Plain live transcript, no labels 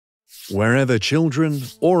Wherever children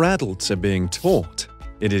or adults are being taught,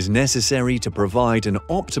 it is necessary to provide an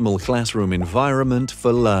optimal classroom environment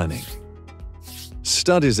for learning.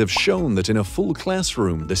 Studies have shown that in a full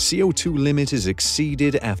classroom, the CO2 limit is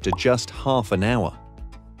exceeded after just half an hour.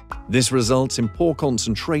 This results in poor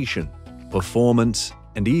concentration, performance,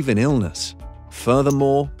 and even illness.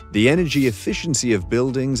 Furthermore, the energy efficiency of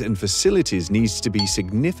buildings and facilities needs to be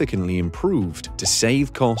significantly improved to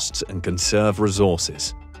save costs and conserve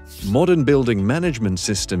resources. Modern building management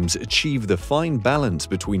systems achieve the fine balance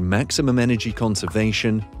between maximum energy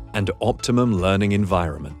conservation and optimum learning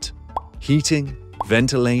environment. Heating,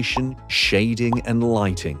 ventilation, shading, and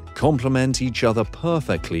lighting complement each other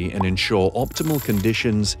perfectly and ensure optimal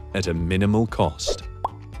conditions at a minimal cost.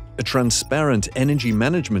 A transparent energy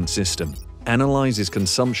management system analyzes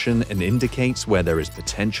consumption and indicates where there is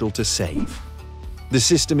potential to save. The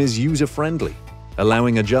system is user-friendly,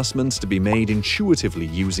 allowing adjustments to be made intuitively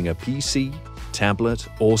using a PC, tablet,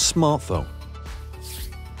 or smartphone.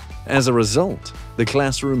 As a result, the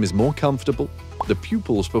classroom is more comfortable, the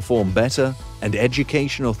pupils perform better, and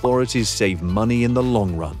education authorities save money in the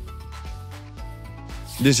long run.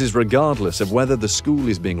 This is regardless of whether the school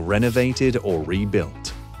is being renovated or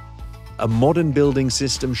rebuilt. A modern building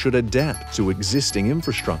system should adapt to existing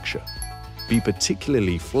infrastructure, be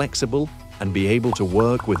particularly flexible, and be able to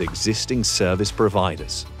work with existing service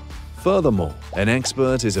providers. Furthermore, an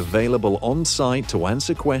expert is available on-site to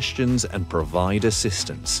answer questions and provide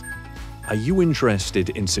assistance. Are you interested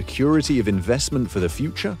in security of investment for the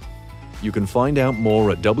future? You can find out more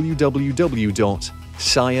at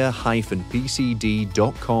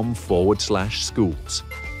www.saia-pcd.com/schools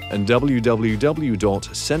and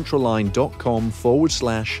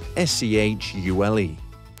www.centraline.com/schule.